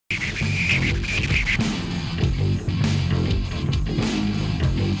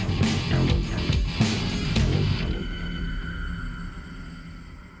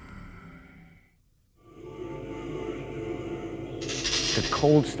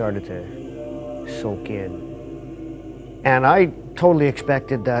cold started to soak in. And I totally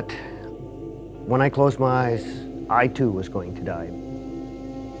expected that when I closed my eyes, I too was going to die.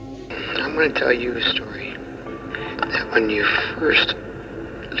 I'm going to tell you a story that when you first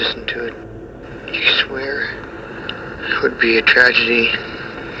listen to it, you swear it would be a tragedy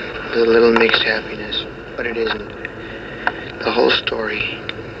with a little mixed happiness, but it isn't. The whole story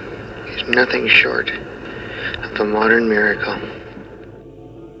is nothing short of a modern miracle.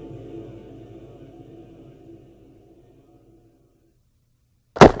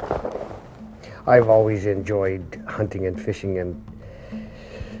 I've always enjoyed hunting and fishing and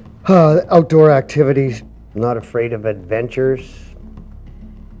outdoor activities, not afraid of adventures.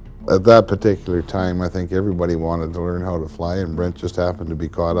 At that particular time, I think everybody wanted to learn how to fly, and Brent just happened to be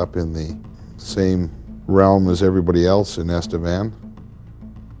caught up in the same realm as everybody else in Estevan.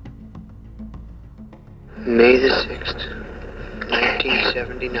 May the 6th,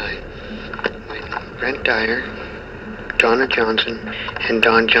 1979, when Brent Dyer, Donna Johnson, and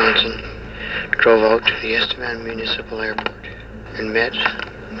Don Johnson drove out to the Estevan Municipal Airport and met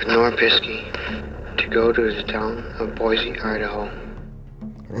with Nora Piskey to go to the town of Boise, Idaho.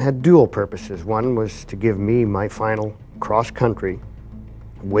 It had dual purposes. One was to give me my final cross-country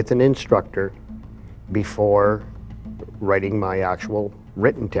with an instructor before writing my actual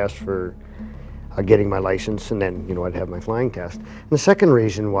written test for getting my license, and then, I'd have my flying test. And the second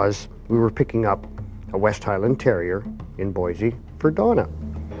reason was we were picking up a West Highland Terrier in Boise for Donna.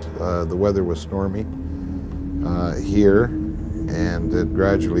 The weather was stormy here, and it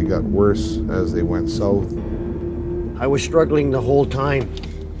gradually got worse as they went south. I was struggling the whole time,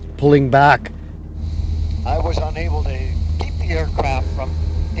 pulling back. I was unable to keep the aircraft from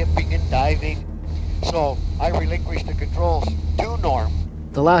dipping and diving, so I relinquished the controls to Norm.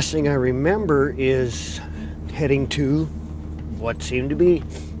 The last thing I remember is heading to what seemed to be,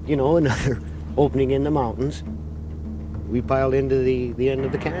 another opening in the mountains. We piled into the end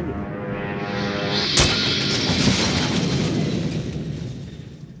of the canyon.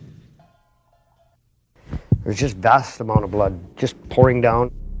 There's just vast amount of blood just pouring down.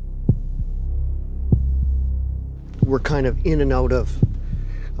 We're kind of in and out of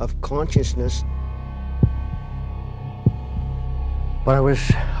consciousness. But I was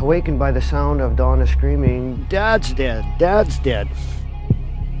awakened by the sound of Donna screaming, "Dad's dead, Dad's dead."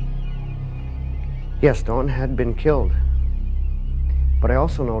 Yes, Don had been killed. But I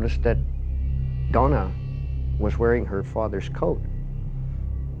also noticed that Donna was wearing her father's coat.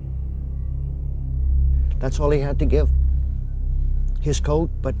 That's all he had to give. His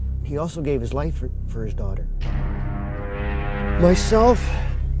coat, but he also gave his life for his daughter. Myself,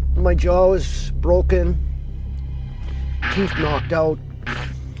 my jaw was broken, teeth knocked out,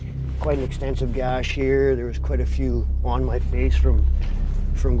 quite an extensive gash here. There was quite a few on my face from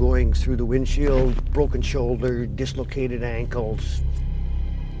going through the windshield, broken shoulder, dislocated ankles.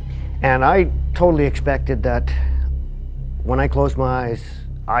 And I totally expected that when I closed my eyes,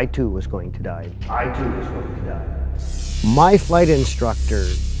 I too was going to die. I too was going to die. My flight instructor,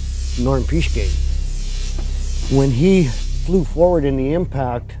 Norm Pischke, when he flew forward in the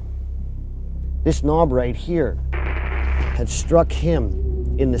impact, this knob right here had struck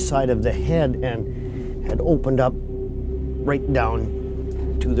him in the side of the head and had opened up right down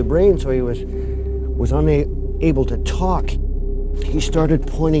to the brain, so he was unable to talk. He started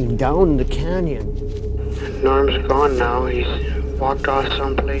pointing down the canyon. Norm's gone now. He's walked off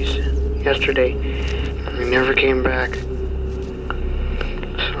someplace yesterday. He never came back. So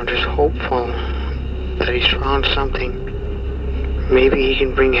I'm just hopeful that he's found something. Maybe he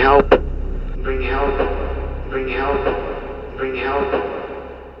can bring help. Bring help. Bring help. Bring help.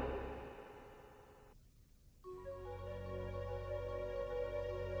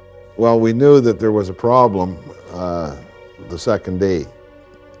 Well, we knew that there was a problem the second day.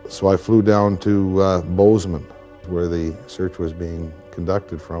 So I flew down to Bozeman, where the search was being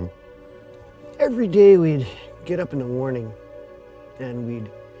conducted from. Every day we'd get up in the morning and we'd,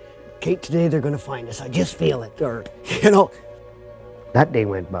 "Kate, today they're gonna find us, I just feel it," or, That day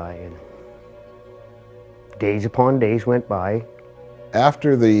went by and days upon days went by.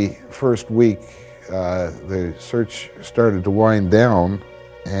 After the first week, the search started to wind down,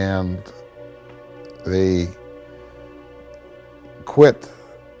 and they quit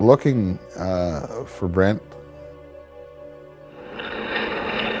looking for Brent.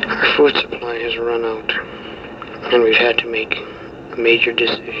 Our food supply has run out, and we've had to make a major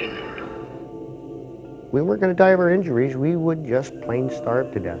decision. We weren't going to die of our injuries, we would just plain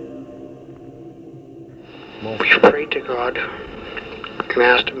starve to death. We've prayed to God and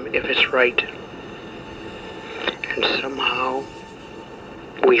asked him if it's right. And somehow,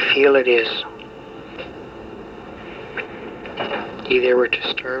 we feel it is. Either we're to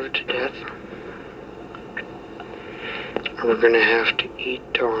starve to death, or we're gonna have to eat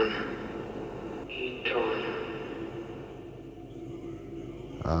Dawn. Eat Dawn.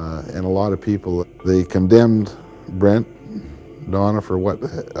 And a lot of people, they condemned Brent, Donna, for what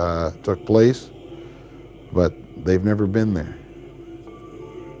took place, but they've never been there.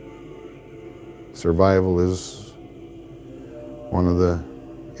 Survival is one of the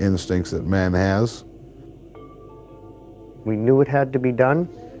instincts that man has. We knew it had to be done.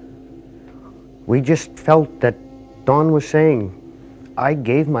 We just felt that Don was saying, I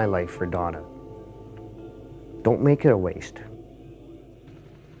gave my life for Donna. Don't make it a waste.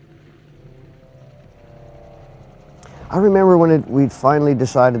 I remember when we'd finally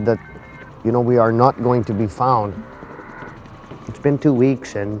decided that, you know, we are not going to be found. It's been 2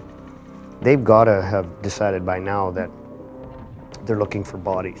 weeks and they've got to have decided by now that they're looking for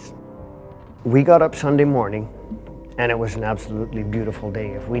bodies. We got up Sunday morning and it was an absolutely beautiful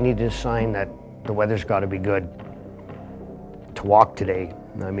day. If we needed a sign that the weather's got to be good to walk today,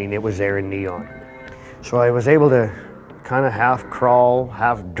 I mean, it was there in neon. So I was able to kind of half crawl,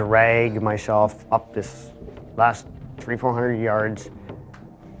 half drag myself up this last 300-400 yards.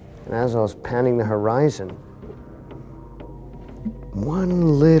 And as I was panning the horizon,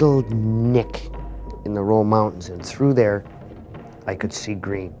 one little nick in the Roll Mountains, and through there, I could see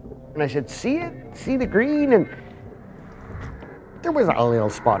green. And I said, see it? See the green? And there was a little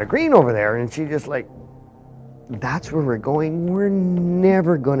spot of green over there. And she just like, that's where we're going. We're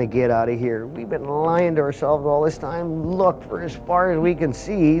never gonna get out of here. We've been lying to ourselves all this time. Look, for as far as we can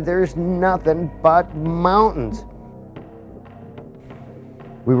see, there's nothing but mountains.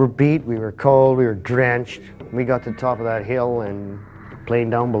 We were beat, we were cold, we were drenched. We got to the top of that hill and the plain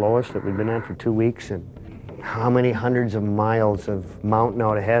down below us that we'd been on for 2 weeks, and how many hundreds of miles of mountain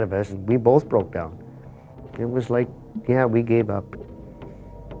out ahead of us, and we both broke down. It was like, yeah, we gave up.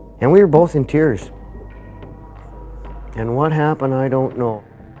 And we were both in tears. And what happened, I don't know.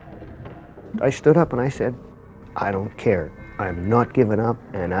 I stood up and I said, I don't care. I'm not giving up,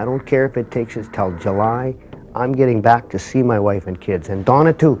 and I don't care if it takes us till July. I'm getting back to see my wife and kids. And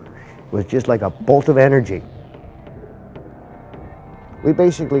Donna too. It was just like a bolt of energy. We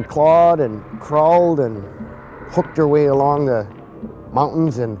basically clawed and crawled and hooked our way along the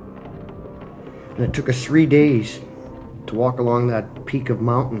mountains, and it took us 3 days to walk along that peak of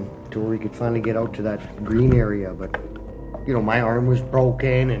mountain to where we could finally get out to that green area. But you know, my arm was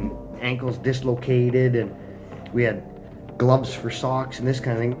broken and ankles dislocated, and we had gloves for socks and this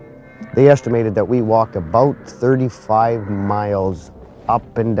kind of thing. They estimated that we walked about 35 miles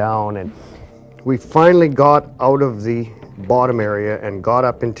up and down, and we finally got out of the bottom area and got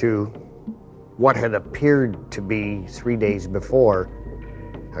up into what had appeared to be 3 days before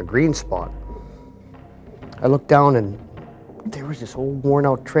a green spot. I looked down and there was this old worn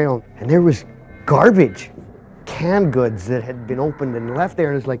out trail, and there was garbage, canned goods that had been opened and left there,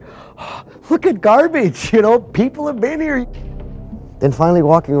 and it's like, oh, look at garbage, you know, people have been here. Then finally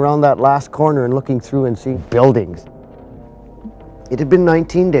walking around that last corner and looking through and seeing buildings. It had been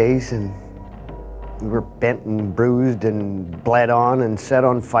 19 days and we were bent and bruised and bled on and set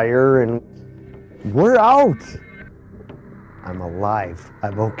on fire, and we're out. I'm alive,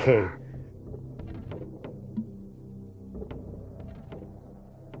 I'm okay.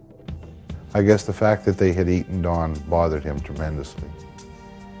 I guess the fact that they had eaten Dawn bothered him tremendously.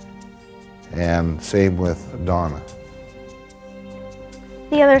 And same with Donna.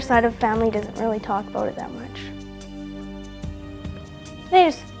 The other side of family doesn't really talk about it that much. They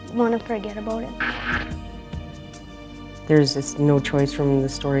just want to forget about it. There's just no choice from the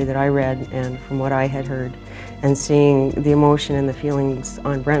story that I read and from what I had heard, and seeing the emotion and the feelings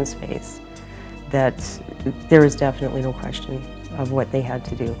on Brent's face, that there was definitely no question of what they had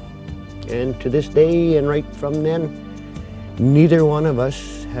to do. And to this day, and right from then, neither one of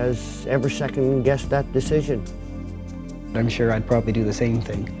us has ever second-guessed that decision. I'm sure I'd probably do the same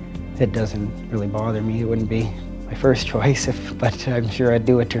thing. It doesn't really bother me. It wouldn't be my first choice, but I'm sure I'd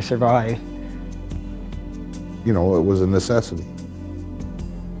do it to survive. You know, it was a necessity.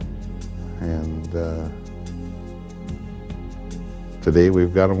 And today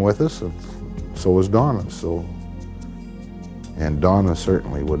we've got him with us, and so is Donna. And Donna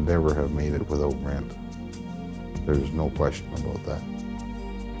certainly would never have made it without Brent. There's no question about that.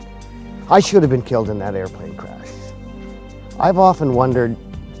 I should have been killed in that airplane crash. I've often wondered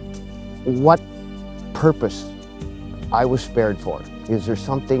what purpose I was spared for. Is there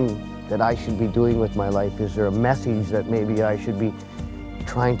something that I should be doing with my life? Is there a message that maybe I should be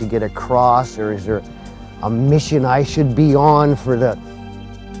trying to get across, or is there a mission I should be on for the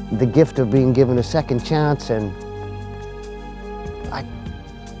the gift of being given a second chance, and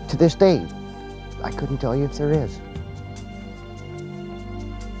to this day, I couldn't tell you if there is.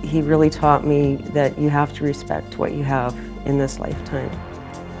 He really taught me that you have to respect what you have in this lifetime,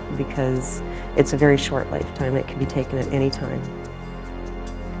 because it's a very short lifetime. It can be taken at any time.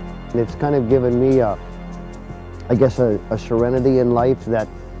 And it's kind of given me I guess a serenity in life that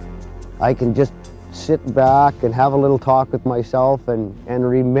I can just sit back and have a little talk with myself and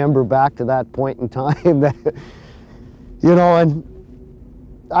remember back to that point in time that, you know, and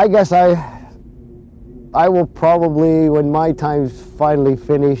I guess I will probably, when my time's finally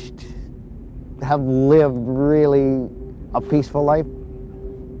finished, have lived really a peaceful life.